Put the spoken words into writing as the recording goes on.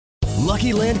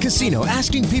Lucky Land Casino,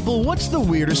 asking people, what's the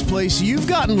weirdest place you've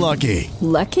gotten lucky?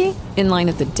 Lucky? In line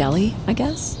at the deli, I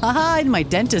guess? Aha, in my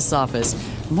dentist's office.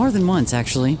 More than once,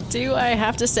 actually. Do I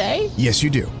have to say? Yes, you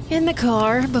do. In the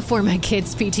car before my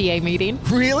kids' PTA meeting.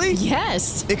 Really?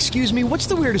 Yes. Excuse me, what's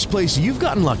the weirdest place you've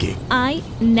gotten lucky? I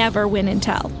never win and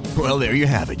tell. Well, there you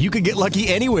have it. You can get lucky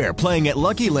anywhere, playing at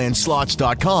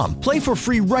LuckyLandSlots.com. Play for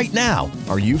free right now.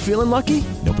 Are you feeling lucky?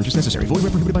 No purchase necessary. Void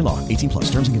where prohibited by law. 18+.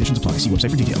 Terms and conditions apply. See website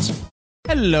for details.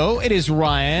 Hello, it is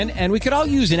Ryan, and we could all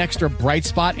use an extra bright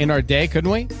spot in our day, couldn't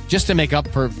we? Just to make up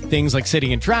for things like sitting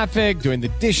in traffic, doing the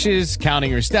dishes, counting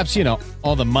your steps, you know,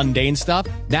 all the mundane stuff.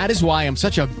 That is why I'm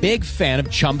such a big fan of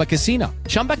Chumba Casino.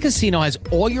 Chumba Casino has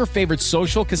all your favorite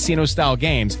social casino-style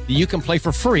games that you can play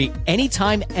for free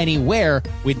anytime, anywhere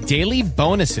with daily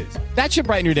bonuses. That should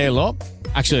brighten your day a little.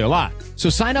 Actually, a lot.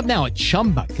 So sign up now at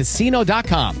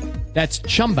ChumbaCasino.com. That's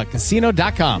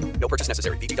ChumbaCasino.com. No purchase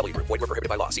necessary. VGW Group. Void where prohibited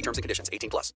by law. See terms and conditions.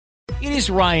 18+. It is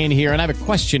Ryan here, and I have a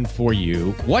question for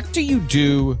you. What do you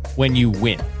do when you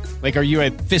win? Like, are you a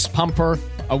fist pumper,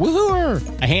 a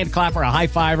woohooer, a hand clapper, a high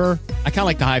fiver? I kind of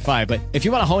like the high five, but if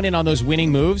you want to hone in on those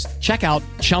winning moves, check out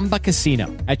Chumba Casino.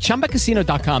 At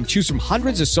ChumbaCasino.com, choose from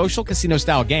hundreds of social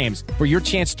casino-style games for your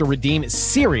chance to redeem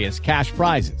serious cash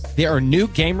prizes. There are new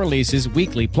game releases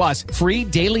weekly, plus free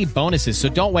daily bonuses, so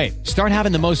don't wait. Start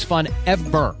having the most fun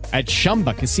ever at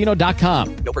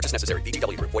ChumbaCasino.com. No purchase necessary.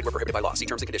 VGW Group. Void where prohibited by law. See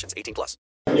terms and conditions. 18+.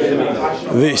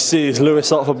 This is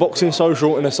Lewis up for Boxing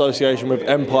Social in association with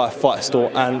Empire Fight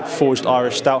Store and Forged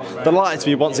Irish Stout. Delighted to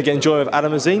be once again joined with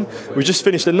Adam Azim. We just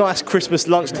finished a nice Christmas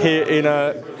lunch here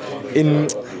in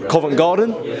Covent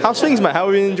Garden. How's things, mate? How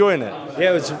have you been enjoying it?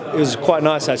 Yeah, it was quite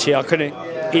nice actually. I couldn't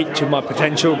eat to my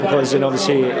potential because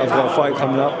obviously I've got a fight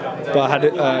coming up. But I had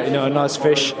a nice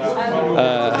fish.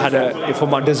 For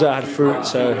my dessert I had fruit.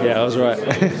 So yeah, I was right.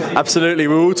 Absolutely.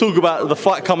 We will talk about the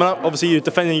fight coming up. Obviously, you're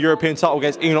defending the European title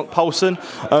against Enock Poulson.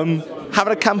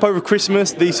 Having a camp over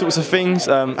Christmas, these sorts of things.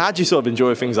 How do you sort of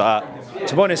enjoy things like that?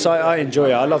 To be honest, I enjoy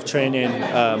it. I love training.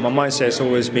 My mindset's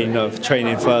always been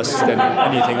training first than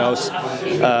anything else.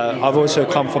 I've also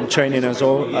come from training as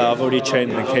well. I've already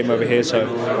trained and came over here, so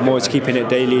I'm always keeping it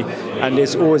daily. And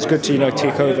it's always good to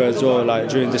take over as well, like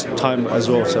during this time as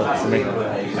well. So for me,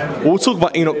 we'll talk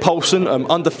about Enock Poulson,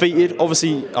 undefeated.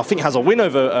 Obviously, I think has a win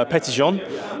over Petitjean.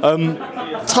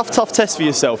 Tough test for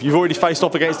yourself. You've already faced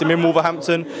off against him in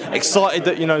Wolverhampton. Excited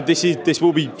that this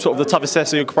will be sort of the toughest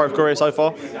test of your pro career so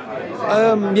far.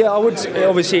 Yeah, I would.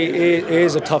 Obviously, it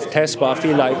is a tough test, but I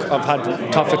feel like I've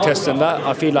had tougher tests than that.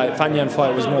 I feel like Fanyan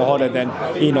fight was more harder than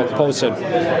Enock Poulson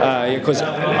because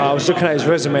I was looking at his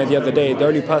resume the other day. The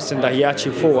only person that he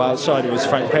actually fought outside was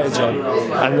Frank Petitjean,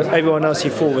 and everyone else he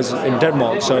fought was in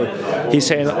Denmark. So he's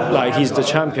saying like he's the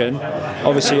champion.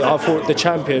 Obviously, I fought the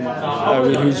champion,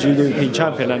 who's European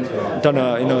champion, and done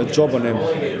a job on him.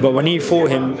 But when he fought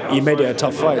him, he made it a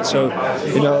tough fight. So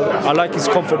I like his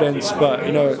confidence, but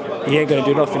he ain't going to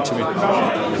do nothing to me.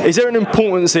 Is there an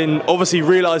importance in obviously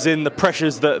realising the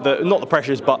pressures that not the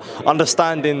pressures, but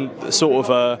understanding sort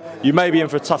of you may be in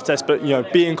for a tough test, but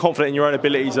being confident in your own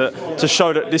abilities to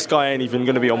show that this guy ain't even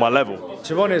going to be on my level?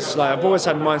 To be honest, I've always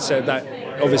had a mindset that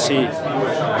obviously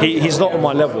he's not on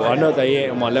my level. I know that he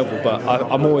ain't on my level, but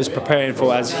I'm always preparing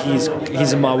for as he's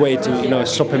in my way to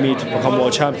stopping me to become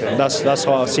world champion. That's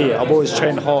how I see it. I've always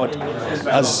trained hard,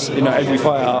 as every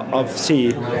fight I've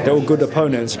seen, they're all good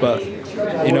opponents, but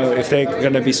if they're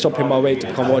going to be stopping my way to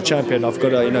become world champion, I've got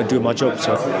to do my job.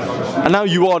 So. And now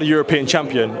you are the European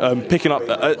champion, picking up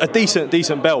a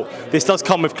decent belt. This does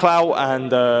come with clout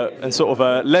and sort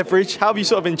of leverage. How have you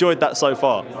sort of enjoyed that so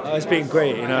far? It's been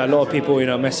great. A lot of people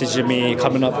messaging me,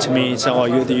 coming up to me, saying, "Oh,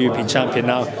 you're the European champion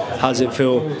now. How does it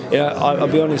feel?" I'll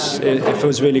be honest, it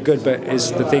feels really good, but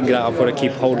it's the thing that I've got to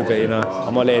keep hold of it.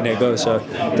 I'm not letting it go. So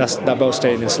that belt's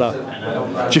staying in Slough.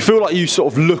 Do you feel like you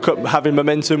sort of look at having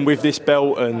momentum with this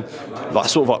belt and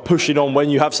pushing on when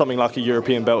you have something like a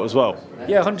European belt as well?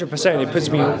 Yeah, 100%. It puts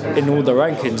me in all the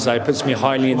rankings. It puts me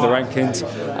highly in the rankings,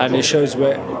 and it shows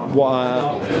what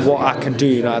I can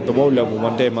do at the world level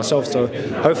one day myself. So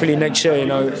hopefully next year,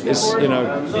 it's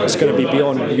going to be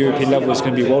beyond European level. It's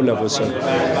going to be world level. So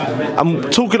I'm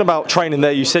talking about training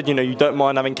there. You said you don't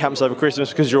mind having camps over Christmas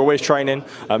because you're always training.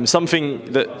 Something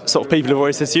that sort of people have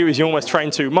always said to you is you almost train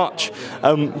too much.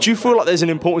 Do you feel like there's an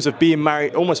importance of being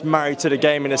almost married to the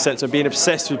game in a sense of being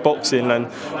obsessed with boxing? And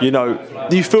do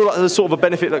you feel like there's sort of a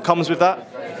benefit that comes with that?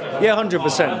 Yeah,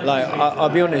 100%. I'll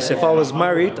be honest, if I was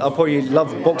married, I'd probably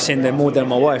love boxing more than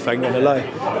my wife, I ain't gonna lie.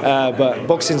 But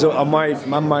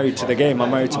I'm married to the game,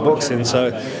 I'm married to boxing,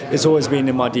 so it's always been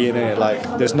in my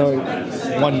DNA. There's no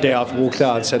one day I've walked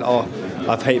out and said, "Oh,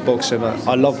 I've hate boxing.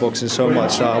 I love boxing so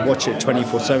much that I watch it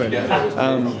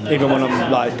 24/7. Even when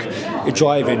I'm like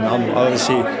driving,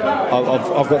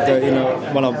 I've got the, you know,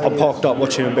 when I'm parked up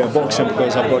watching a bit of boxing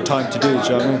because I've got time to do it.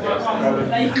 Do you know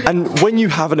what I mean? And when you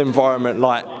have an environment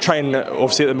like training,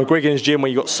 obviously at the McGuigan's gym,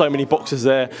 where you've got so many boxers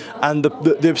there, and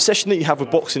the obsession that you have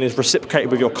with boxing is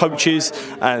reciprocated with your coaches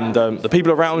and the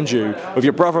people around you, with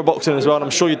your brother boxing as well, and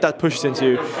I'm sure your dad pushes into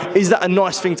you. Is that a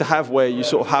nice thing to have, where you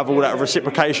sort of have all that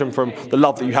reciprocation from the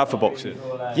love that you have for boxing?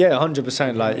 Yeah,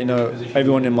 100%. Like, you know,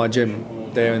 everyone in my gym,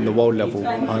 they're in the world level.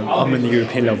 I'm in the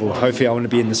European level. Hopefully, I want to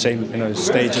be in the same, you know,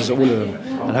 stage as all of them,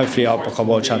 and hopefully, I'll become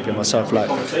world champion myself. Like,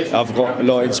 I've got a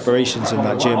lot of inspirations in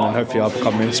that gym, and hopefully, I'll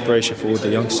become an inspiration for all the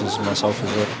youngsters and myself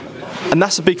as well. And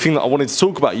that's a big thing that I wanted to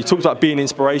talk about. You talked about being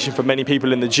inspiration for many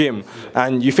people in the gym,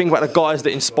 and you think about the guys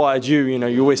that inspired you. You know,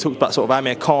 you always talked about sort of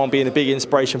Amir Khan being a big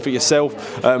inspiration for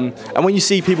yourself. And when you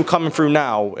see people coming through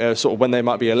now, sort of when they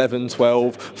might be 11,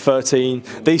 12, 13,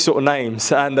 these sort of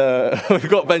names, and we've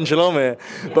got Ben Shalom here,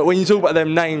 but when you talk about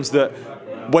them names that,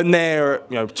 when they're,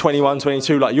 you know, 21,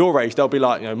 22, like your age, they'll be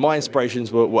like, you know, my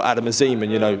inspirations were Adam Azim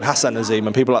and, you know, Hassan Azim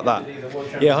and people like that.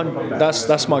 Yeah,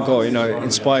 that's my goal. You know,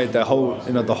 inspire the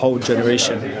whole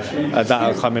generation that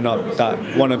are coming up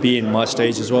that want to be in my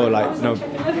stage as well. Like,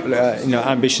 you know,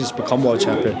 ambitions to become world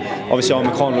champion. Obviously,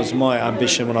 Amir Khan was my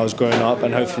ambition when I was growing up,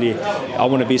 and hopefully, I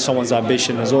want to be someone's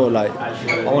ambition as well. Like,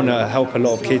 I want to help a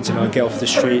lot of kids, you know, get off the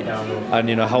street, and,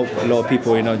 you know, help a lot of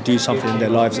people, you know, do something in their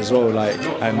lives as well. Like,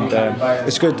 and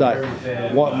it's good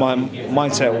that what my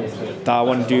mindset that I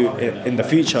want to do in the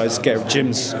future is get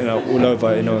gyms, you know, all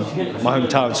over, you know, my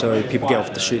hometown, so people get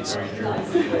off the streets.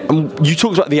 You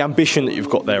talked about the ambition that you've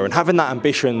got there, and having that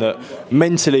ambition that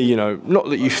mentally, you know, not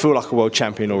that you feel like a world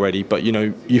champion already, but, you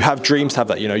know, you have dreams to have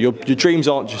that. You know, your dreams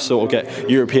aren't just sort of get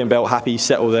European belt, happy,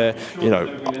 settle there. You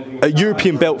know, a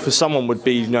European belt for someone would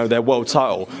be, you know, their world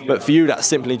title, but for you that's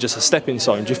simply just a stepping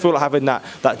stone. Do you feel like having that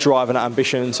drive and that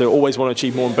ambition to always want to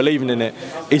achieve more and believing in it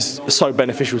is so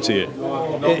beneficial to you?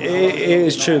 It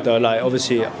is true though. Like,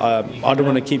 obviously, I don't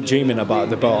want to keep dreaming about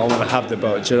the belt. I want to have the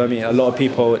belt. Do you know what I mean? A lot of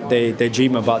people they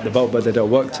dream about the belt, but they don't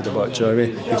work to the belt. Do you know what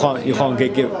I mean? You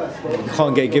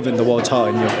can't get given the world title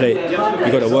in your plate.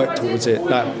 You got to work towards it.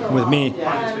 Like with me,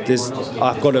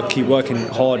 I've got to keep working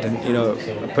hard and, you know,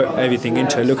 put everything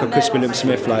into it. Look at Chris William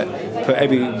Smith, like, put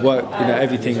every work, you know,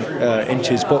 everything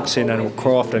into his boxing and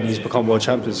craft, and he's become world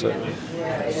champion. So.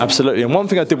 Absolutely, and one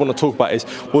thing I did want to talk about is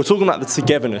we're talking about the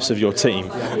togetherness of your team,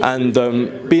 and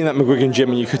being at McGuigan Gym,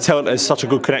 and you could tell that there's such a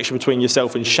good connection between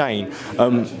yourself and Shane.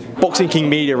 Boxing King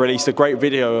Media released a great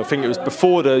video, I think it was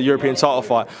before the European title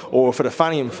fight or for the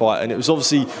Fanian fight, and it was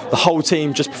obviously the whole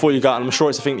team just before you go out, and I'm sure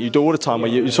it's a thing that you do all the time, where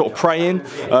you're sort of praying,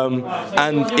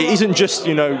 and it isn't just,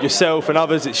 you know, yourself and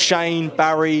others, it's Shane,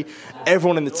 Barry,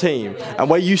 everyone in the team, and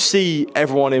where you see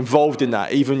everyone involved in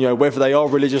that, even, you know, whether they are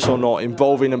religious or not,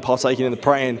 involving and partaking in the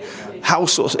praying, how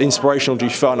sort of inspirational do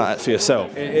you find that for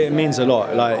yourself? It means a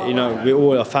lot. Like, you know, we're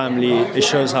all a family. It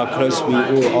shows how close we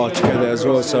all are together as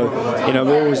well. So, you know,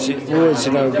 we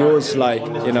always like,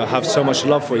 you know, have so much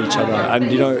love for each other,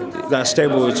 and, you know, that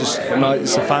stable is just, you know,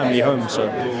 it's a family home. So.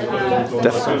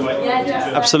 Definitely.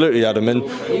 Absolutely, Adam. And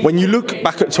when you look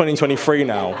back at 2023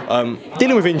 now,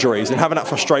 dealing with injuries and having that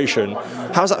frustration,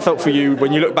 how's that felt for you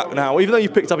when you look back now? Even though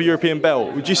you've picked up a European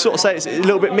belt, would you sort of say it's a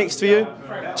little bit mixed for you?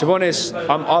 To be honest,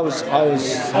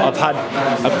 I've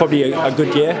had probably a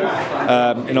good year,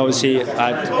 and obviously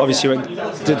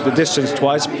did the distance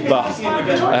twice, but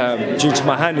due to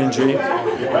my hand injury,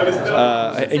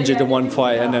 I injured in one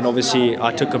fight, and then obviously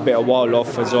I took a bit of while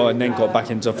off as well, and then got back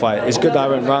into a fight. It's good that I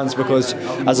went rounds, because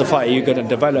as a fighter you're going to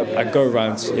develop and go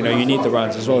rounds. You know, you need the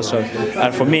rounds as well. So,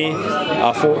 and for me,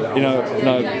 I thought, you know,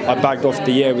 I bagged off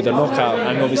the year with a knockout,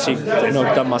 and obviously, you know,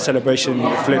 done my celebration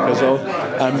flip as well,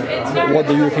 and won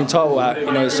the European title at,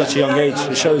 you know, such a young age.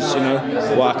 It shows, you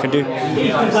know, what I can do.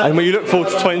 And when you look forward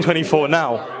to 2024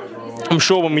 now, I'm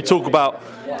sure when we talk about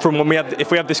from when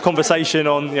if we have this conversation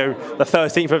on, you know, the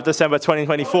 13th of December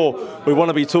 2024, we want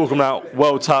to be talking about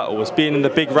world titles, being in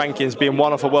the big rankings, being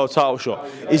one off a world title shot.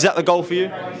 Is that the goal for you?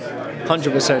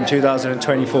 100%.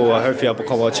 2024, hopefully I'll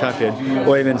become world champion,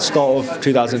 or even start of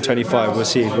 2025. We'll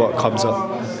see what comes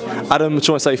up. Adam, I just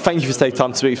want to say thank you for taking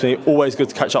time to speak to me. Always good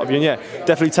to catch up with you. And yeah,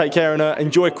 definitely take care and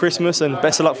enjoy Christmas, and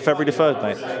best of luck for February the 3rd,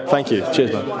 mate. Thank you.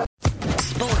 Cheers, man.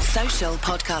 Sports Social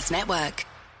Podcast Network.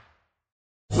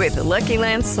 With the Lucky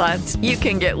Land Slots, you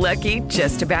can get lucky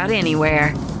just about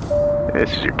anywhere.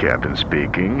 This is your captain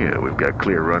speaking. We've got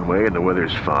clear runway and the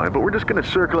weather's fine, but we're just going to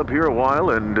circle up here a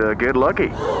while and get lucky.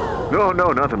 No,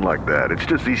 nothing like that. It's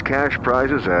just these cash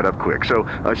prizes add up quick. So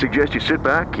I suggest you sit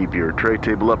back, keep your tray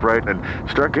table upright, and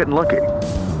start getting lucky.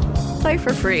 Play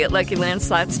for free at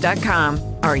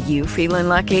LuckyLandSlots.com. Are you feeling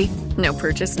lucky? No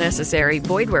purchase necessary.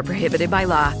 Void where prohibited by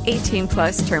law. 18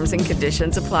 plus terms and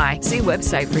conditions apply. See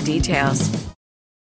website for details.